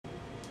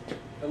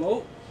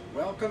Hello,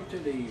 welcome to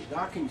the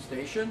docking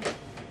station.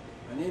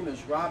 My name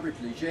is Robert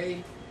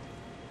Leger,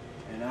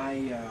 and I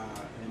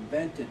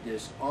invented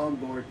this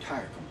onboard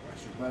tire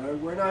compressor. But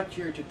we're not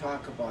here to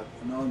talk about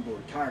an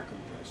onboard tire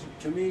compressor.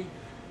 To me,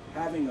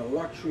 having a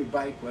luxury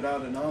bike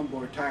without an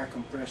onboard tire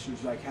compressor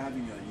is like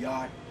having a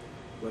yacht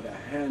with a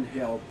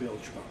handheld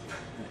bilge pump.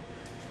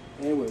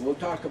 Anyway, we'll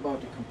talk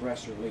about the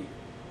compressor later.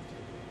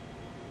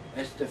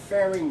 It's the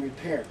fairing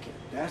repair kit.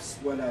 That's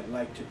what I'd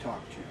like to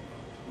talk to you about.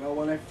 Well,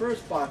 when I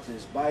first bought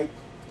this bike,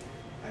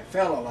 I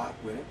fell a lot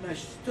with it, and I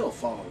still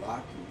fall a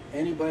lot.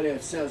 Anybody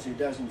that says he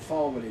doesn't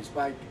fall with his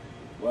bike,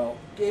 well,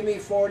 give me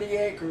 40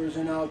 acres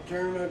and I'll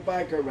turn my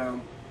bike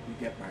around. You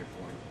get my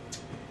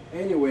point.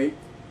 Anyway,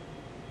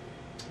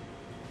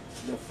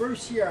 the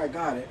first year I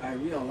got it, I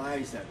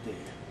realized that the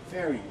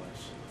fairing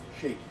was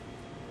shaky.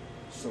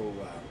 So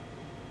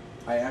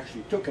I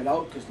actually took it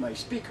out because my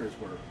speakers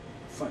were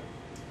funny.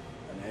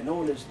 And I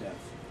noticed that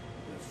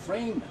the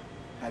frame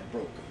had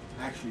broken.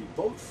 Actually,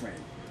 both frames.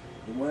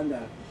 The one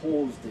that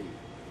holds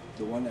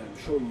the one that I'm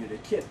showing you the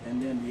kit,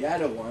 and then the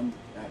other one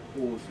that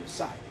holds the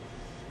side.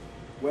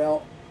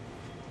 Well,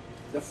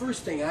 the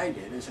first thing I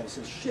did is I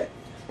said, shit,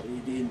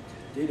 they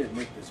didn't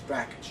make this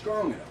bracket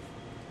strong enough.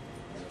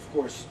 And of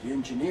course, the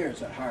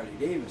engineers at Harley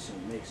Davidson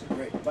makes a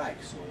great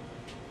bike, so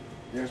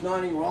there's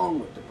nothing wrong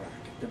with the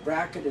bracket. The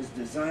bracket is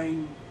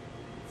designed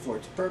for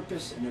its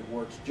purpose and it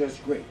works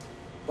just great.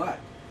 But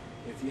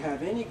if you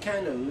have any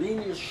kind of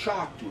linear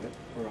shock to it,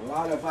 or a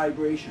lot of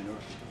vibration, or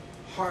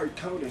hard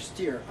counter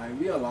steer, I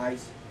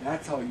realize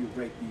that's how you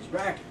break these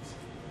brackets.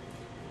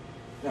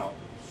 Now,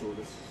 so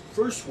the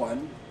first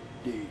one,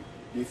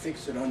 they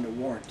fixed it under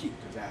warranty,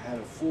 because I had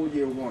a full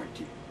year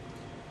warranty.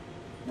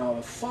 Now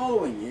the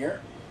following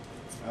year,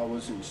 I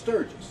was in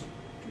Sturgis,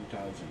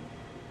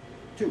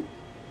 2002,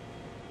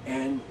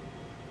 and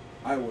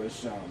I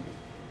was,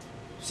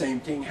 same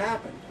thing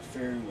happened, the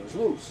fairing was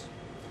loose.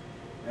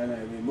 And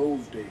I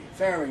removed the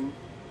fairing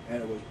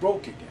and it was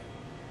broke again.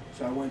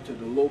 So I went to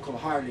the local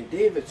Harley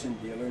Davidson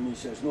dealer and he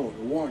says, no,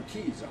 the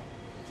warranty is up.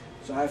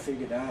 So I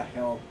figured,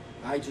 hell,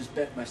 I just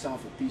bet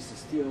myself a piece of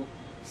steel,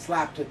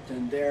 slapped it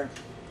in there,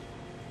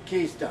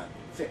 case done,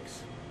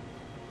 fix.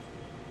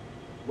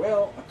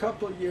 Well, a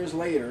couple of years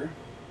later,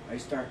 I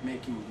start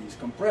making these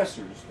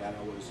compressors that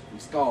I was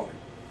installing.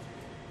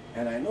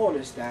 And I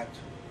noticed that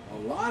a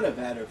lot of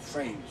other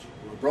frames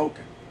were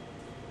broken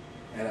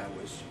and I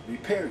was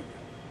repairing them.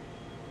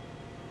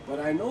 But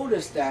I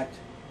noticed that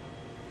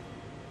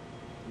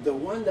the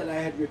one that I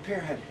had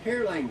repaired had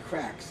hairline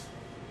cracks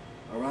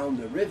around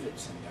the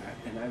rivets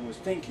and I was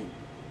thinking,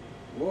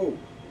 whoa,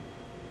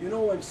 you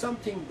know, when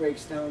something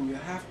breaks down, you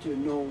have to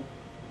know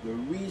the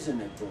reason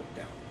it broke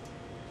down.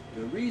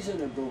 The reason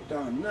it broke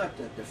down, not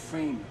that the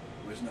frame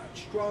was not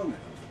strong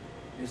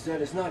enough, is that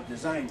it's not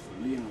designed for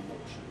linear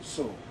motion.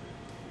 So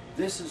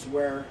this is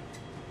where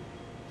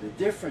the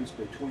difference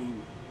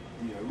between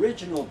the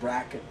original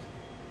bracket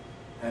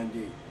and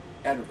the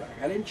other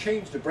bracket. I didn't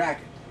change the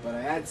bracket, but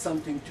I add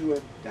something to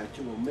it that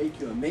will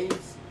make you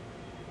amazed,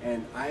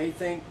 and I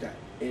think that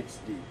it's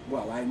the,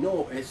 well, I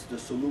know it's the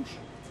solution.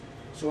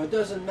 So it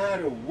doesn't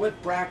matter what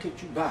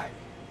bracket you buy.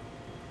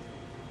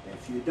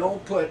 If you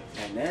don't put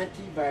an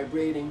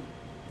anti-vibrating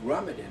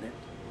grommet in it,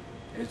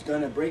 it's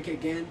going to break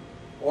again,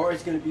 or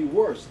it's going to be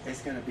worse.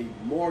 It's going to be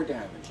more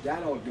damage.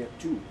 That I'll get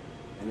to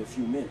in a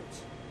few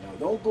minutes. Now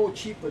don't go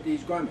cheap with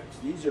these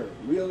grommets. These are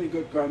really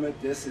good grommet.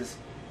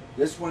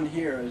 This one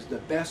here is the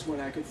best one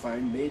I could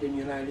find, made in the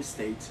United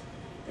States,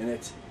 and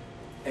it's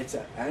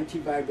an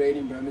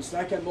anti-vibrating grommet. It's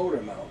like a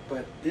motor mount,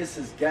 but this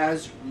is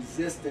gas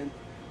resistant,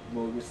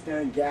 will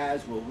withstand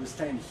gas, will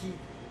withstand heat,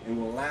 and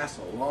will last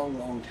a long,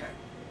 long time.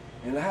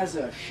 And it has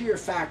a shear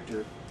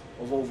factor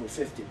of over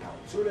 50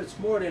 pounds, so that's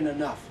more than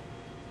enough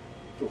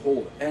to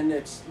hold it. And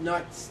it's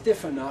not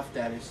stiff enough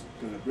that it's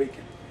going to break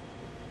anything.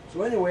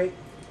 So anyway,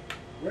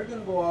 we're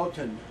going to go out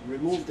and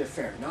remove the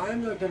fairing. Now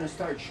I'm not going to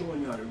start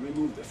showing you how to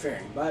remove the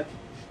fairing, but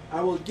I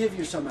will give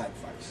you some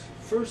advice.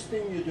 First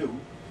thing you do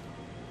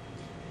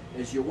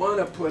is you want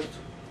to put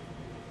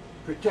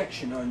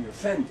protection on your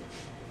fender,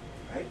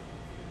 right?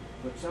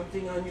 Put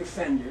something on your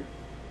fender.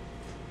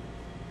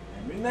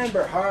 And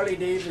remember, Harley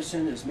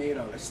Davidson is made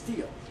out of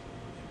steel.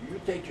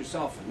 You take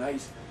yourself a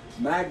nice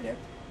magnet,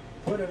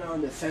 put it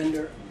on the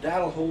fender,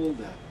 that'll hold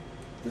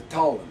the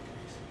towel in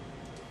place.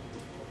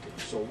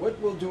 Okay, so what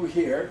we'll do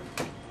here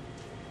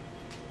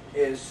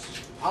is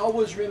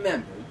always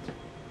remember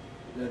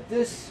that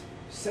this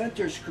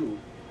center screw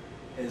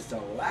is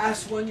the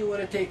last one you want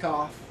to take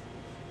off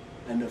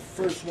and the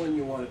first one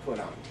you want to put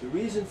on. The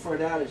reason for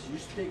that is you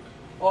take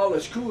all the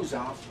screws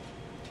off,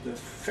 the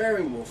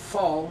fairing will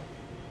fall,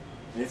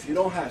 and if you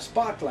don't have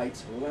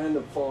spotlights, it will end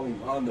up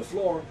falling on the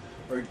floor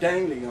or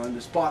dangling on the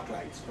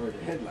spotlights or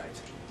the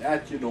headlights.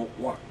 That you don't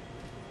want.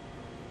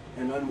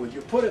 And then when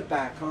you put it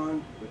back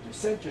on with the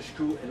center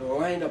screw, it'll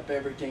line up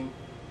everything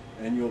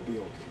and you'll be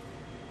okay.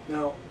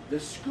 Now, the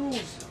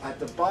screws at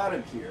the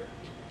bottom here,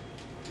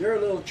 they're a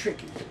little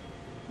tricky.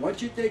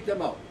 Once you take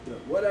them out,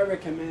 what I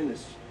recommend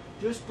is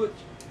just put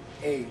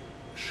a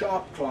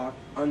shop cloth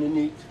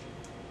underneath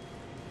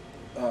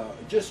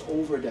just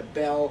over the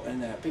bell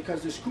and that,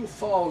 because the screw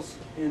falls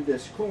in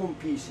this chrome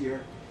piece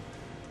here,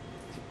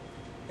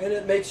 and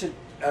it makes it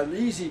an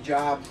easy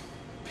job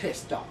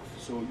pissed off.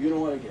 So you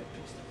don't want to get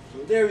pissed off.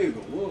 So there you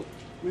go. We'll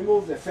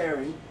remove the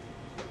fairing.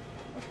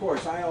 Of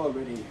course, I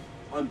already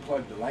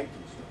unplugged the light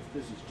and stuff.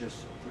 This is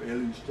just for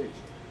illustration.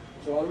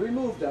 So I'll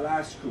remove the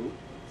last screw,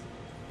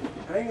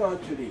 hang on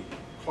to the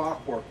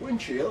clockwork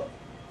windshield,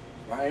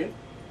 right?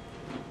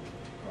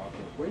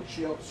 Clockwork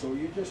windshield. So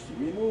you just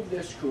remove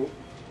this screw.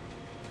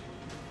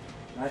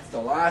 That's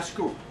the last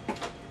screw.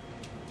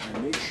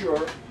 And make sure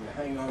you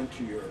hang on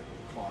to your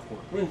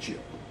clockwork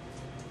windshield.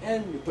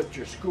 And you put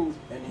your screw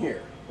in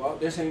here. Well,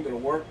 this ain't going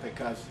to work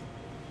because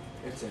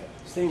it's a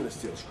stainless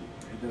steel screw.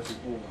 It doesn't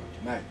hold on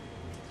to magnet.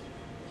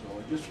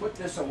 So just put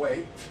this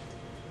away.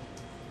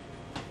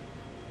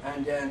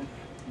 And then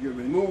you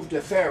remove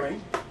the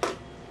fairing.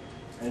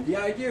 And the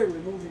idea of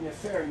removing the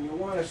fairing, you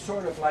want to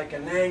sort of like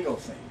an angle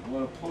thing. You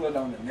want to pull it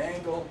on an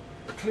angle,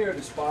 clear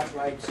the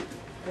spotlights,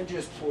 and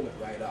just pull it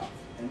right off.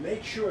 And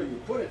make sure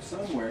you put it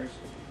somewhere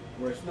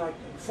where it's not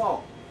going to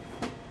fall.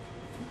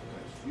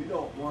 Because you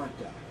don't want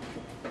to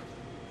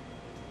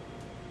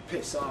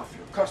piss off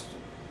your customer.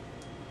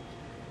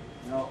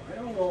 Now, I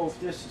don't know if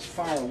this is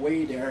far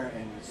away there,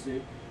 and it's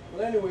the,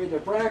 well, anyway, the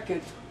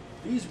bracket,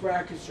 these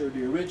brackets are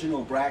the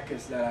original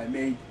brackets that I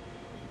made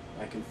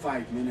like in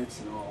 5 minutes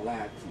and all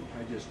that, and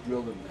I just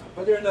drilled them now.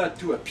 But they're not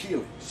too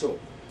appealing. So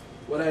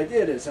what I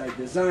did is I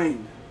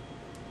designed,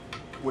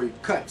 we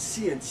cut,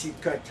 CNC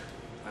cut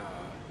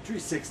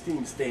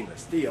 316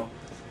 stainless steel,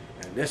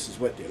 and this is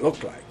what they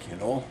look like, you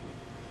know.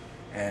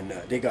 And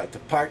they got the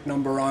part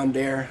number on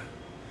there.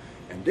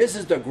 And this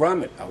is the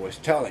grommet I was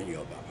telling you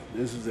about.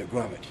 This is the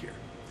grommet here.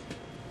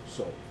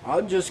 So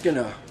I'm just going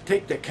to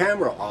take the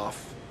camera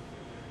off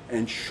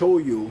and show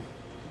you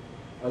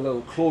a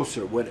little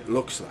closer what it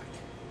looks like.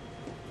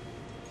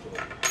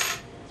 So,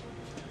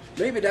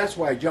 maybe that's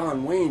why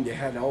John Wayne, they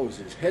had always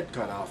his head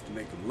cut off to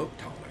make him look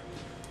taller.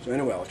 So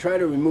anyway, I'll try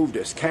to remove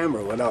this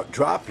camera without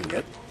dropping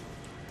it.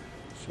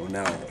 So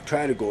now I'll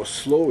try to go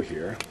slow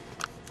here.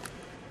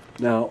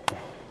 Now,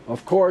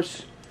 of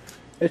course,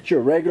 it's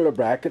your regular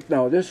bracket.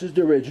 Now, this is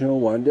the original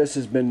one. This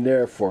has been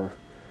there for,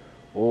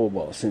 oh,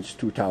 well, since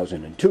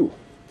 2002.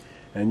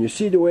 And you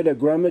see the way the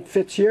grommet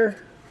fits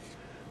here?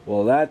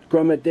 Well, that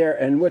grommet there.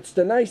 And what's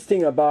the nice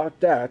thing about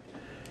that,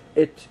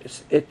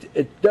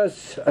 it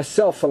does a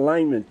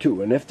self-alignment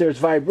too. And if there's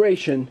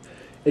vibration,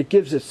 it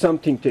gives it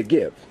something to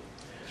give.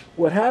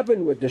 What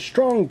happened with the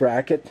strong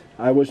bracket,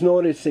 I was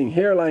noticing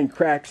hairline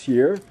cracks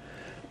here,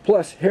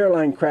 plus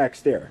hairline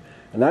cracks there.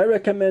 And I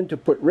recommend to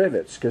put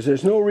rivets, because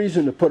there's no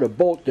reason to put a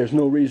bolt. There's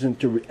no reason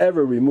to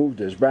ever remove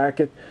this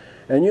bracket.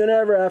 And you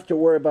never have to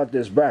worry about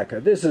this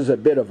bracket. This is a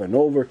bit of an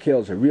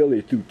overkill. It's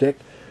really too thick.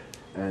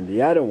 And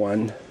the other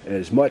one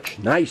is much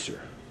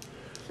nicer.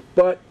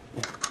 But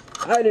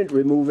I didn't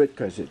remove it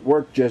because it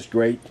worked just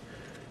great.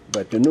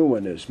 But the new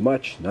one is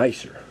much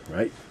nicer,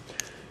 right?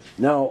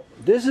 Now,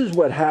 this is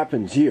what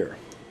happens here.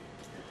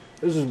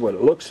 This is what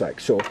it looks like.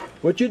 So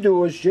what you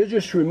do is you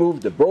just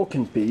remove the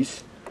broken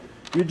piece.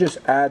 You just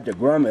add the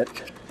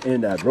grommet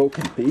in that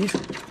broken piece.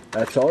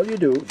 That's all you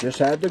do.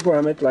 Just add the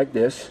grommet like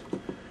this.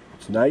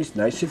 It's nice,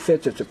 nicely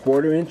fits. It's a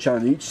 1/4 inch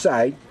on each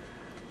side,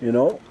 you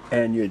know.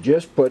 And you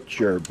just put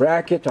your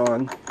bracket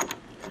on,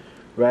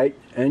 right?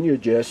 And you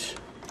just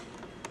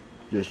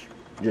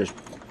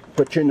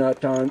put your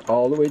nut on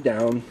all the way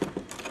down.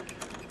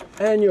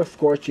 And you, of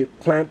course, you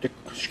clamp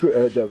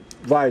the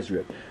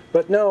visor.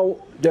 But now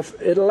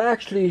it'll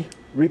actually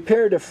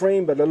repair the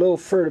frame, but a little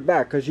further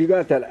back, because you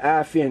got that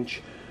 1/2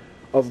 inch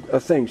of a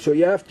thing. So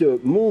you have to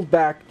move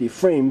back the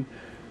frame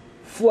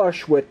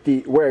flush with the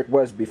where it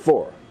was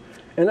before.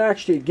 And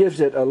actually it gives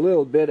it a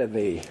little bit of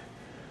a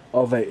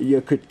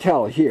you could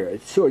tell here.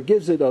 So it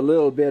gives it a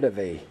little bit of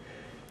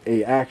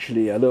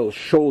actually a little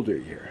shoulder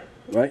here,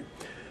 right?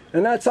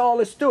 And that's all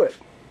let's do it.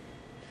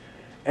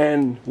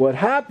 And what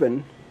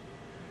happened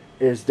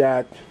is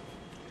that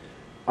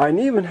I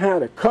even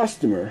had a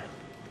customer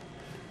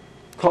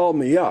call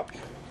me up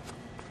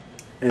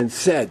and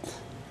said,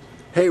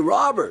 "Hey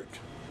Robert,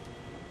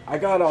 I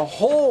got a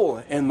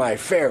hole in my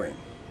fairing."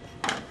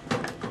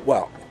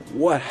 Well,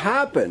 what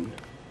happened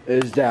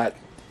is that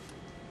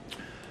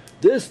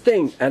this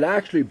thing had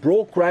actually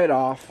broke right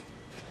off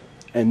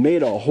and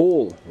made a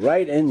hole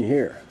right in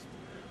here.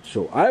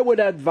 So I would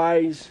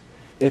advise,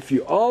 if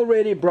you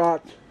already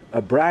brought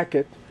a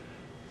bracket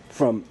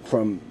from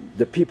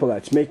the people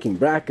that's making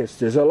brackets,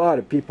 there's a lot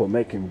of people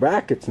making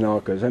brackets now,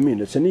 because I mean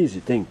it's an easy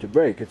thing to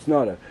break. It's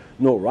not a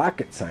no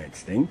rocket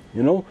science thing,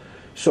 you know.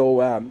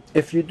 So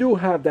if you do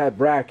have that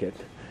bracket,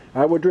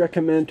 I would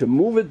recommend to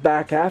move it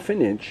back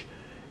 1/2 inch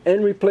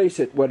and replace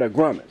it with a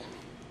grommet.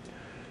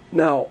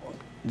 Now,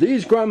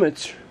 these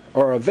grommets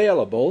are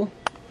available.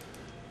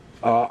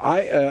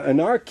 In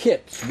our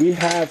kits,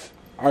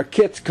 our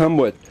kits come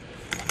with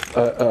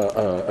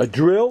a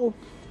drill,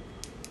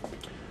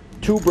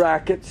 2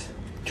 brackets,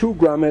 2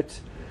 grommets,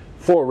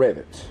 4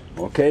 rivets.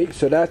 Okay,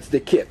 so that's the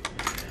kit.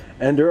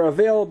 And they're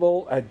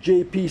available at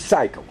JP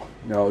Cycle.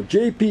 Now,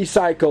 JP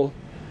Cycle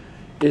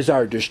is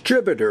our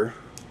distributor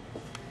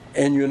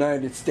in the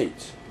United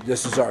States.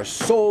 This is our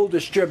sole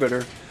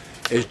distributor,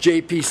 is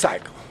JP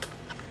Cycle.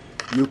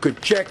 You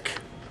could check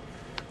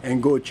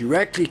and go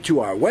directly to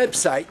our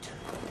website.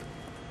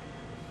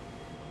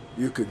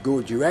 You could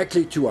go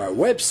directly to our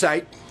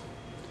website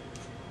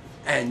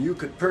and you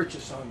could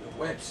purchase on the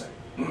website.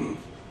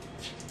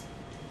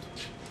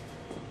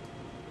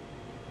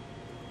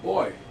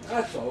 Boy,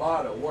 that's a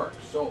lot of work.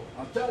 So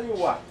I'll tell you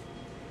what,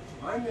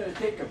 I'm going to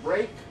take a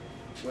break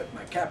with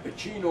my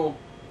cappuccino,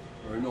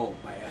 or no,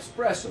 my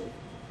espresso,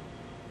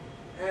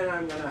 and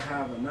I'm going to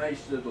have a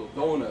nice little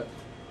donut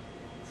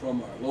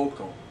from our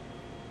local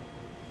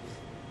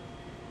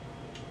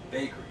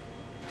bakery.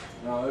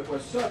 Now, it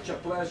was such a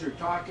pleasure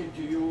talking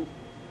to you.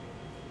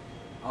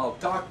 I'll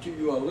talk to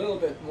you a little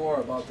bit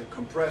more about the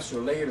compressor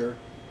later.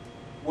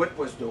 What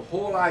was the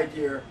whole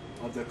idea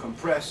of the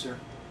compressor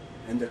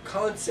and the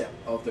concept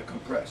of the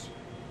compressor.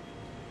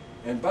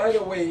 And by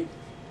the way,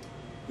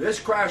 this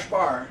crash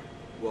bar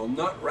will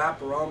not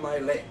wrap around my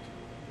leg.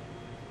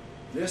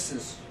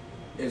 This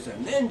is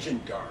an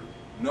engine guard,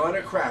 not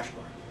a crash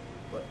bar.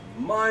 But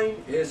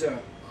mine is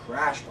a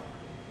crash bar.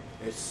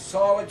 It's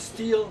solid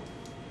steel,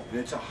 and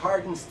it's a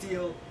hardened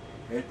steel.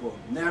 It will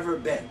never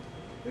bend.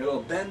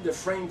 It'll bend the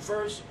frame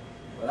first,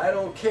 but I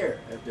don't care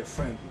if the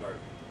frame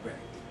bends,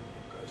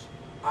 because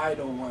I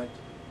don't want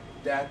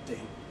that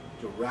thing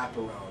to wrap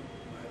around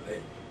my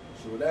leg.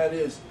 So that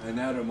is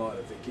another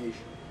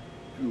modification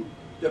to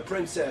the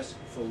Princess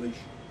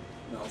Felicia.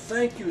 Now,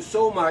 thank you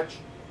so much.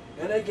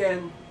 And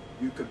again,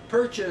 you could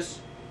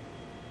purchase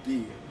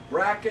the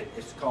bracket.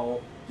 It's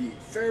called the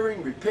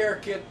Fairing Repair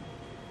Kit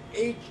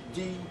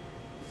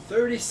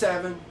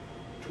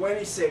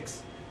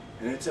HD3726,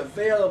 and it's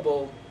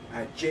available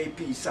at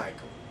JP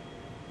Cycle.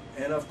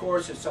 And of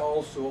course, it's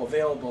also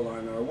available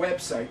on our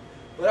website,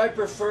 but I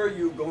prefer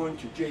you going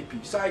to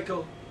JP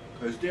Cycle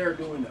because they're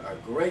doing a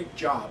great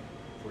job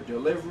for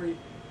delivery,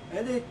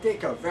 and they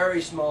take a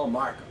very small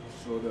markup.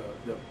 So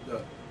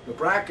the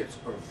brackets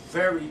are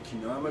very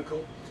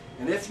economical.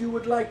 And if you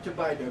would like to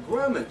buy the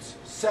grommets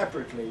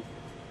separately,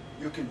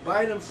 you can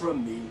buy them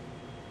from me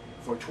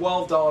for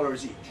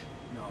 $12 each.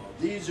 Now,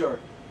 these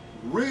are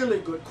really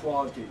good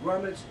quality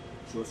grommets.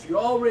 So if you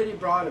already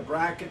brought a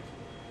bracket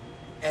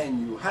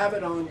and you have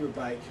it on your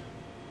bike,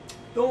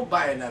 don't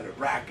buy another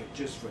bracket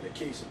just for the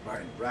case of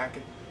buying a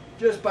bracket.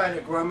 Just buy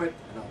the grommet,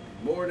 and I'll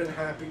be more than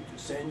happy to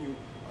send you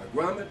a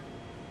grommet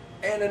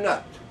and a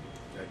nut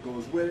that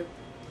goes with it.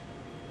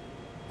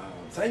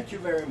 Thank you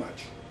very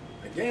much.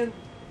 Again,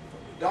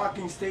 from the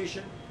docking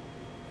station,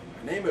 and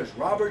my name is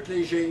Robert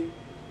Leger,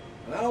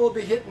 and I will be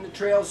hitting the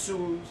trail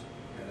soon,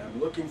 and I'm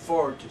looking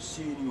forward to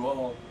seeing you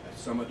all at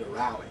some of the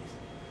rallies,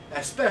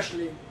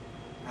 especially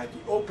at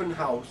the open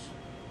house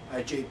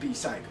at JP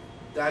Cycle.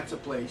 That's a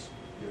place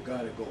you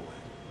gotta go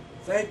at.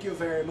 Thank you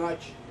very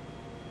much.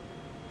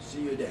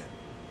 See you then.